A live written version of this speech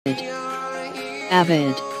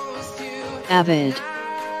avid, avid,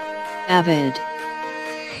 avid.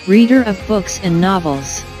 Reader of books and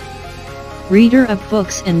novels. Reader of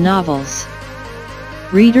books and novels.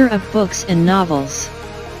 Reader of books and novels.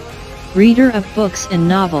 Reader of books and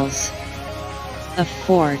novels.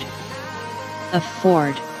 Afford,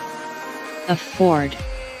 afford, afford,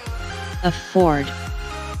 afford.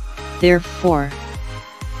 Therefore,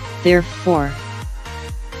 therefore,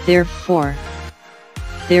 therefore,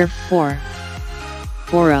 therefore.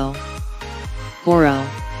 Borrow, borrow,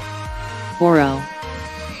 borrow,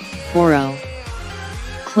 borrow.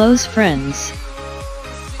 Close friends,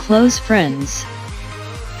 close friends,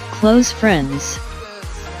 close friends,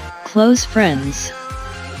 close friends.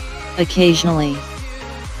 Occasionally,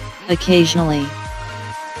 occasionally,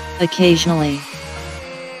 occasionally,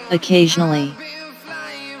 occasionally.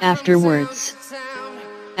 Afterwards,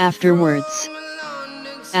 afterwards,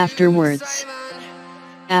 afterwards,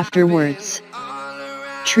 afterwards.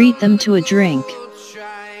 Treat them to a drink.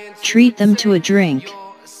 Treat them to a drink.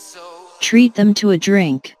 Treat them to a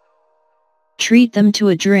drink. Treat them to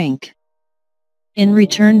a drink. In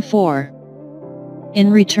return for.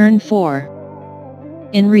 In return for.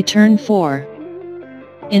 In return for.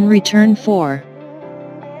 In return for.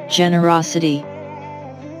 Generosity.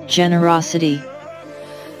 Generosity.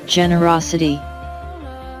 Generosity.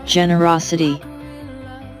 Generosity.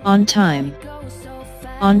 On time.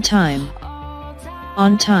 On time.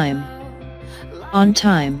 On time. On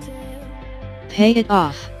time. Pay it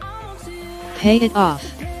off. Pay it off.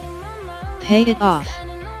 Pay it off.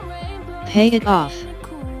 Pay it off.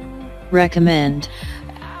 Recommend.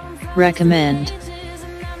 Recommend.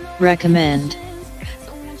 Recommend.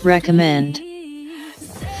 Recommend.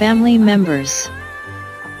 Family members.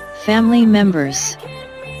 Family members.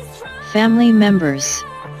 Family members.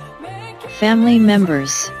 Family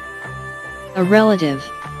members. A relative.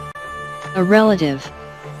 A relative.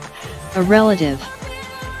 A relative.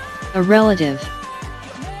 A relative.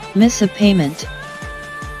 Miss a payment.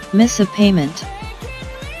 Miss a payment.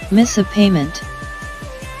 Miss a payment.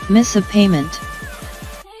 Miss a payment.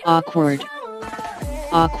 Awkward.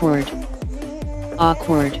 Awkward.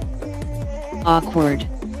 Awkward. Awkward.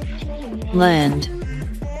 Land.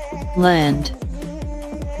 Land.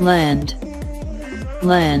 Land.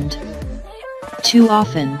 Land. Too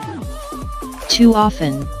often. Too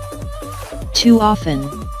often. Too often.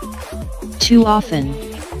 Too often.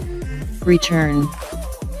 Return.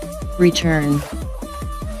 Return.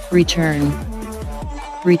 Return.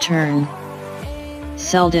 Return.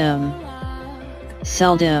 Seldom.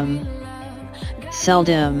 Seldom.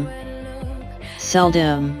 Seldom.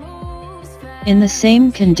 Seldom. In the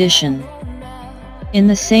same condition. In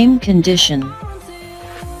the same condition.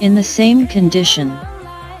 In the same condition.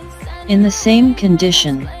 In the same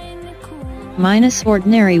condition. Minus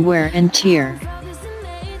ordinary wear and tear.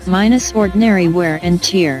 Minus ordinary wear and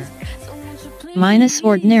tear. Minus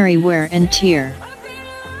ordinary wear and tear.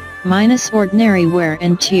 Minus ordinary wear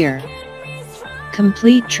and tear.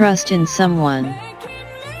 Complete trust in someone.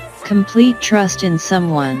 Complete trust in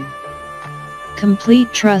someone.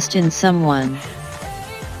 Complete trust in someone.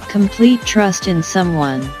 Complete trust in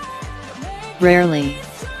someone. Rarely.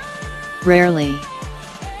 Rarely.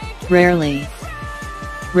 Rarely.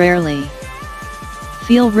 Rarely.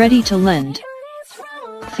 Feel ready to lend.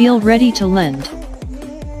 Feel ready to lend.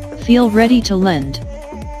 Feel ready to lend.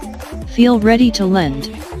 Feel ready to lend.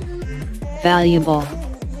 Valuable.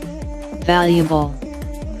 Valuable.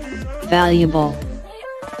 Valuable.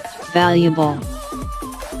 Valuable.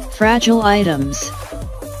 Fragile items.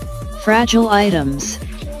 Fragile items.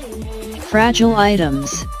 Fragile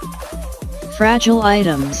items. Fragile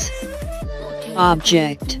items.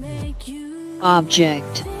 Object.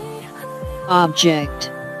 Object.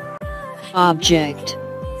 Object. Object.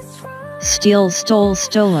 Steal, stole,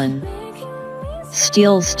 stolen.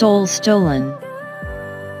 Steal, stole, stolen.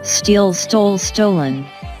 Steal, stole, stolen.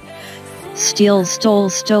 Steal, stole,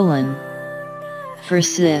 stolen.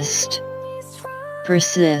 Persist.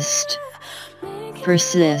 Persist.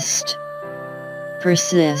 Persist.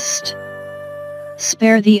 Persist.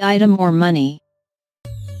 Spare the item or money.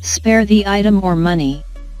 Spare the item or money.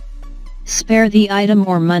 Spare the item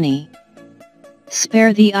or money.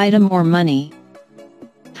 Spare the item or money.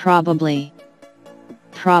 Probably.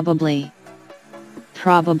 Probably.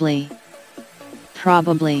 Probably.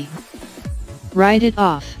 Probably. Write it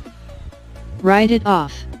off. Write it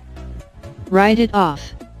off. Write it off.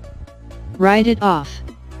 Write it off.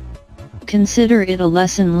 Consider it a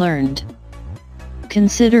lesson learned.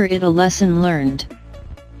 Consider it a lesson learned.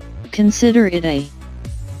 Consider it a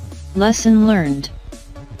lesson learned.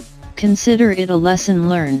 Consider it a lesson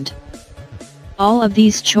learned. All of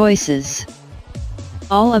these choices.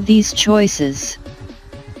 All of these choices.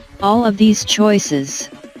 All of these choices.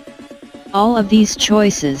 All of these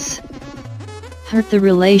choices. Hurt the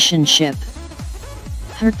relationship.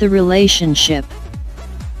 Hurt the relationship.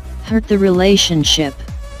 Hurt the relationship.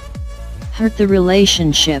 Hurt the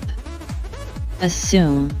relationship.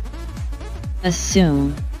 Assume.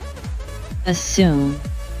 Assume. Assume.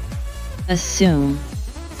 Assume.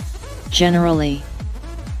 Generally.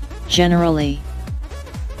 Generally.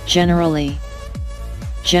 Generally.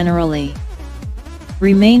 Generally.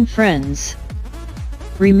 Remain friends.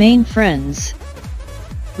 Remain friends.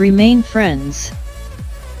 Remain friends.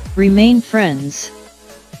 Remain friends.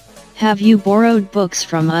 Have you borrowed books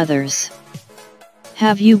from others?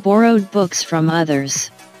 Have you borrowed books from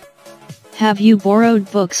others? Have you borrowed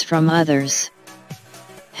books from others?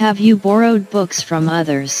 Have you borrowed books from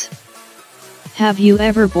others? Have you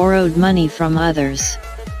ever borrowed money from others?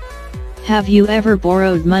 Have you ever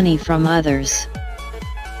borrowed money from others?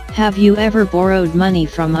 Have you ever borrowed money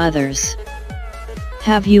from others?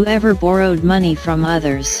 Have you ever borrowed money from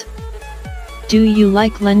others? Do you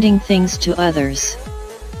like lending things to others?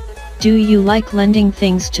 Do you like lending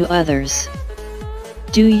things to others?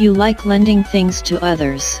 Do you like lending things to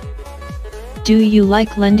others? Do you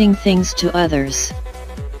like lending things to others?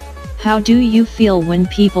 How do you feel when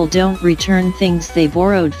people don't return things they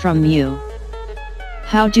borrowed from you?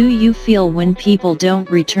 How do you feel when people don't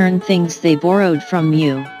return things they borrowed from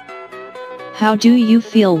you? How do you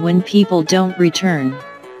feel when people don't return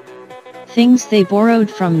things they borrowed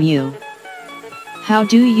from you? How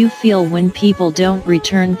do you feel when people don't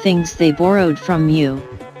return things they borrowed from you?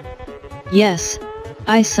 Yes,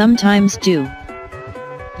 I sometimes do.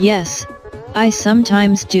 Yes, I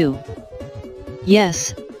sometimes do.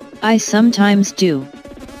 Yes, I sometimes do.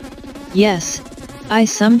 Yes, I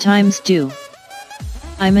sometimes do.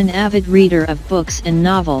 I'm an avid reader of books and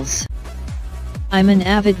novels. I'm an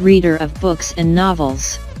avid reader of books and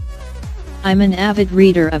novels. I'm an avid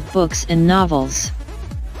reader of books and novels.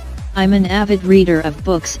 I'm an avid reader of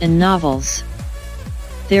books and novels.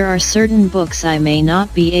 There are certain books I may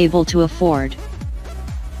not be able to afford.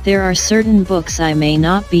 There are certain books I may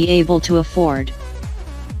not be able to afford.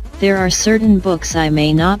 There are certain books I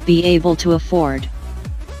may not be able to afford.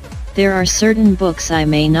 There are certain books I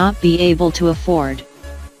may not be able to afford.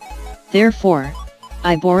 Therefore,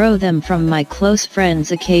 I borrow them from my close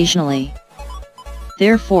friends occasionally.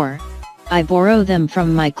 Therefore, I borrow them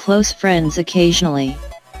from my close friends occasionally.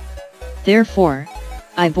 Therefore,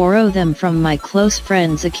 I borrow them from my close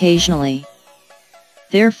friends occasionally.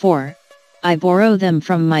 Therefore, I borrow them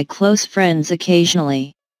from my close friends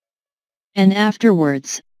occasionally. And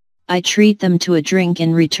afterwards, I treat them to a drink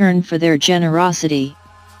in return for their generosity.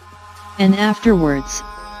 And afterwards,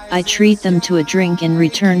 I treat them to a drink in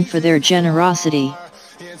return for their generosity.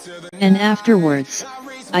 And afterwards,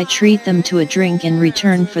 I treat them to a drink in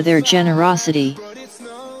return for their generosity.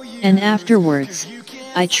 And afterwards,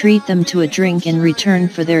 I treat them to a drink in return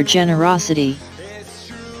for their generosity.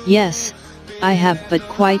 Yes, I have, but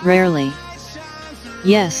quite rarely.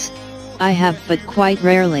 Yes, I have, but quite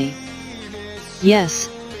rarely. Yes,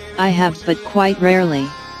 I have, but quite rarely.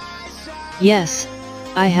 Yes,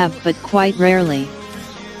 I have, but quite rarely.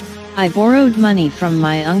 I borrowed money from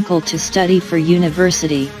my uncle to study for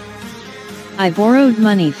university. I borrowed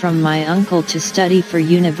money from my uncle to study for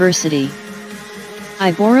university.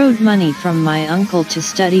 I borrowed money from my uncle to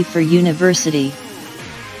study for university.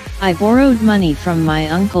 I borrowed money from my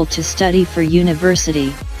uncle to study for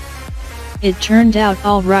university. It turned out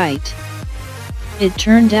all right. It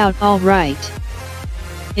turned out all right.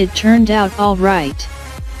 It turned out all right.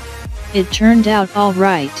 It turned out all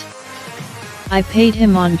right. I paid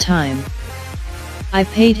him on time. I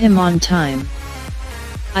paid him on time.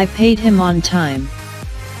 I paid him on time.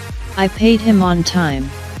 I paid him on time.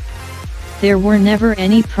 There were never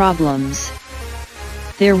any problems.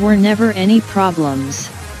 There were never any problems.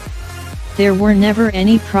 There were never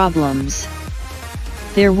any problems.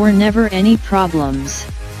 There were never any problems.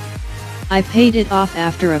 I paid it off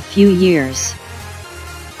after a few years.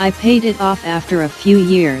 I paid it off after a few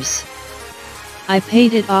years. I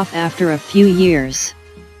paid it off after a few years.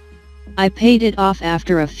 I paid it off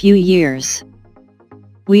after a few years.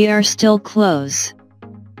 We are still close.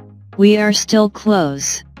 We are still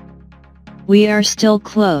close. We are still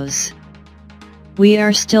close. We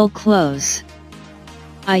are still close.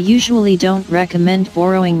 I usually don't recommend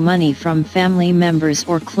borrowing money from family members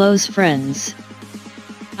or close friends.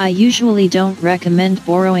 I usually don't recommend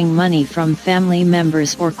borrowing money from family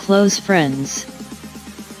members or close friends.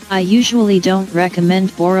 I usually don't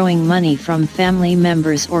recommend borrowing money from family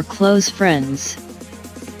members or close friends.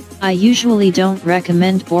 I usually don't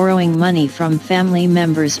recommend borrowing money from family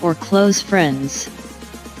members or close friends.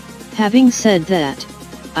 Having said that,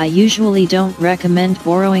 I usually don't recommend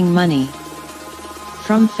borrowing money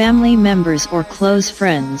from family members or close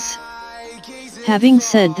friends. Having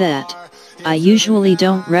said that, I usually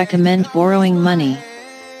don't recommend borrowing money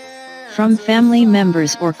from family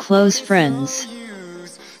members or close friends.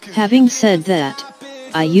 Having said that,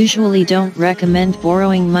 I usually don't recommend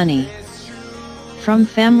borrowing money from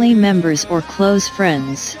family members or close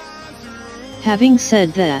friends. Having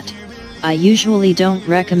said that, I usually don't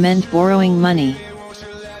recommend borrowing money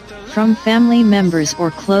from family members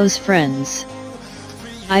or close friends.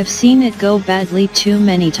 I've seen it go badly too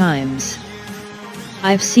many times.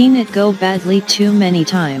 I've seen it go badly too many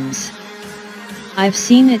times. I've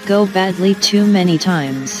seen it go badly too many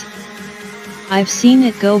times. I've seen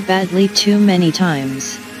it go badly too many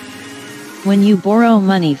times. When you borrow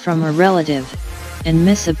money from a relative and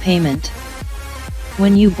miss a payment.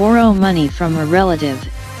 When you borrow money from a relative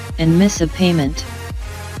and miss a payment.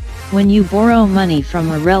 When you borrow money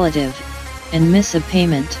from a relative and miss a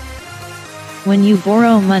payment. When you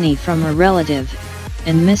borrow money from a relative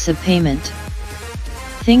and miss a payment.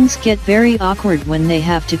 Things get very awkward when they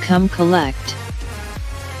have to come collect.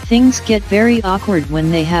 Things get very awkward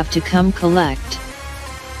when they have to come collect.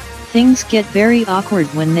 Things get very awkward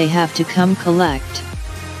when they have to come collect.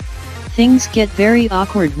 Things get very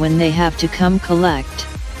awkward when they have to come collect.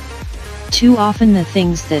 Too often the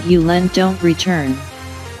things that you lend don't return.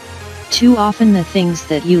 Too often the things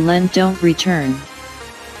that you lend don't return.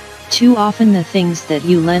 Too often the things that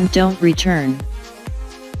you lend don't return.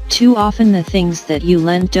 Too often the things that you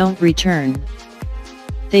lend don't return.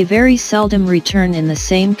 They very seldom return in the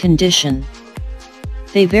same condition.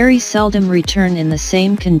 They very seldom return in the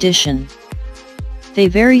same condition. They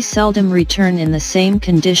very seldom return in the same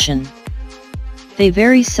condition. They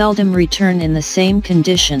very seldom return in the same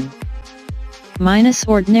condition. Minus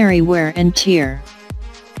ordinary wear and tear.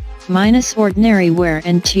 Minus ordinary wear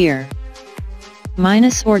and tear.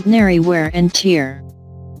 Minus ordinary wear and tear.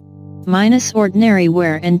 Minus ordinary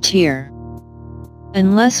wear and tear.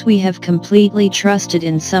 Unless we have completely trusted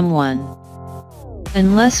in someone.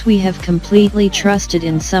 Unless we have completely trusted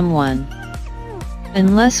in someone.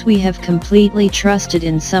 Unless we have completely trusted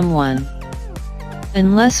in someone.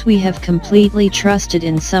 Unless we have completely trusted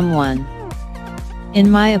in someone. In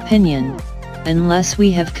my opinion, unless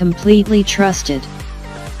we have completely trusted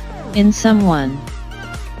in someone.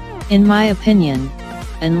 In my opinion,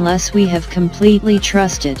 unless we have completely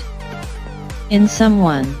trusted in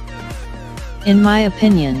someone. In my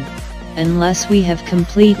opinion, unless we have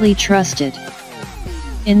completely trusted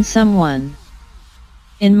in someone.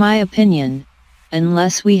 In my opinion,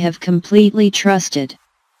 unless we have completely trusted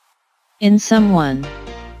in someone.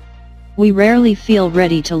 We rarely feel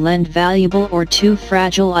ready to lend valuable or too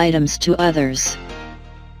fragile items to others.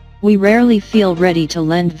 We rarely feel ready to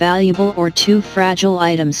lend valuable or too fragile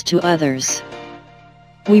items to others.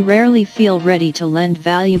 We rarely feel ready to lend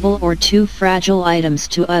valuable or too fragile items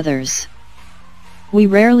to others. We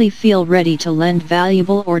rarely feel ready to lend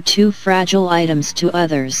valuable or too fragile items to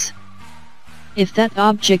others. If that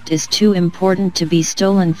object is too important to be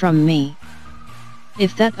stolen from me.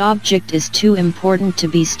 If that object is too important to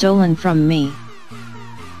be stolen from me.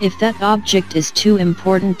 If that object is too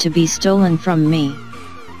important to be stolen from me.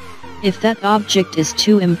 If that object is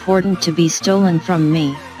too important to be stolen from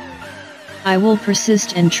me. I will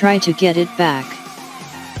persist and try to get it back.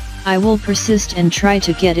 I will persist and try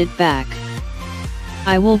to get it back.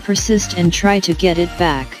 I will persist and try to get it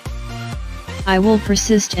back. I will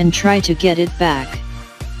persist and try to get it back.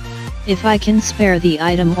 If I can spare the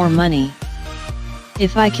item or money.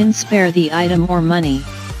 If I can spare the item or money.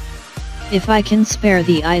 If I can spare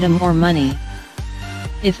the item or money.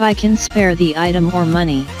 If I can spare the item or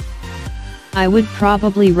money. I would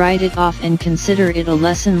probably write it off and consider it a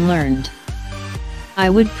lesson learned. I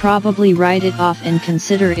would probably write it off and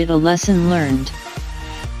consider it a lesson learned.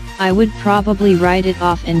 I would probably write it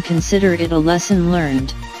off and consider it a lesson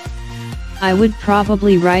learned. I would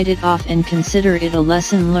probably write it off and consider it a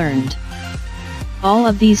lesson learned. All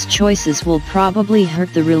of these choices will probably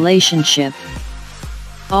hurt the relationship.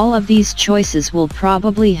 All of these choices will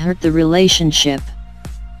probably hurt the relationship.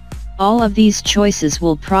 All of these choices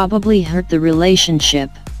will probably hurt the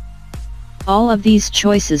relationship. All of these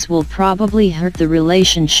choices will probably hurt the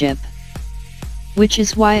relationship. Which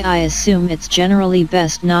is why I assume it's generally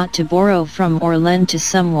best not to borrow from or lend to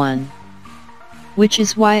someone. Which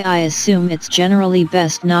is why I assume it's generally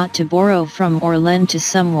best not to borrow from or lend to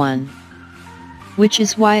someone. Which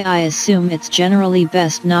is why I assume it's generally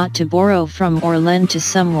best not to borrow from or lend to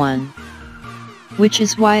someone. which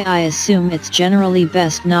is why I assume it's generally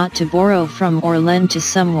best not to borrow from or lend to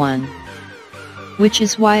someone. Which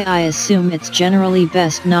is why I assume it's generally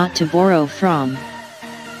best not to borrow from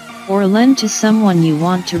or lend to someone you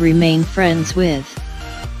want to remain friends with.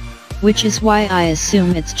 Which is why I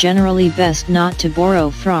assume it's generally best not to borrow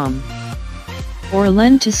from or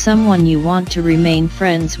lend to someone you want to remain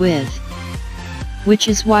friends with. Which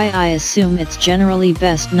is why I assume it's generally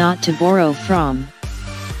best not to borrow from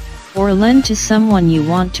or lend to someone you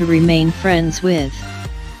want to remain friends with.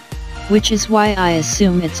 Which is why I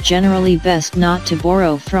assume it's generally best not to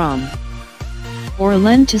borrow from or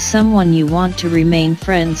lend to someone you want to remain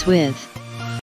friends with.